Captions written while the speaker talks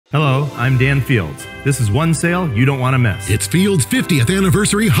Hello, I'm Dan Fields. This is one sale you don't want to miss. It's Fields' 50th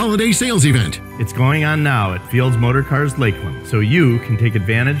anniversary holiday sales event. It's going on now at Fields Motorcars Lakeland, so you can take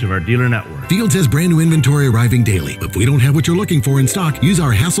advantage of our dealer network. Fields has brand new inventory arriving daily. If we don't have what you're looking for in stock, use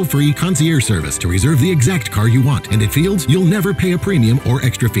our hassle-free concierge service to reserve the exact car you want. And at Fields, you'll never pay a premium or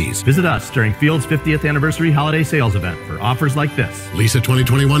extra fees. Visit us during Fields' 50th anniversary holiday sales event for offers like this. Lease a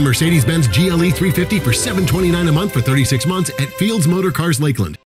 2021 Mercedes-Benz GLE 350 for $729 a month for 36 months at Fields Motorcars Lakeland.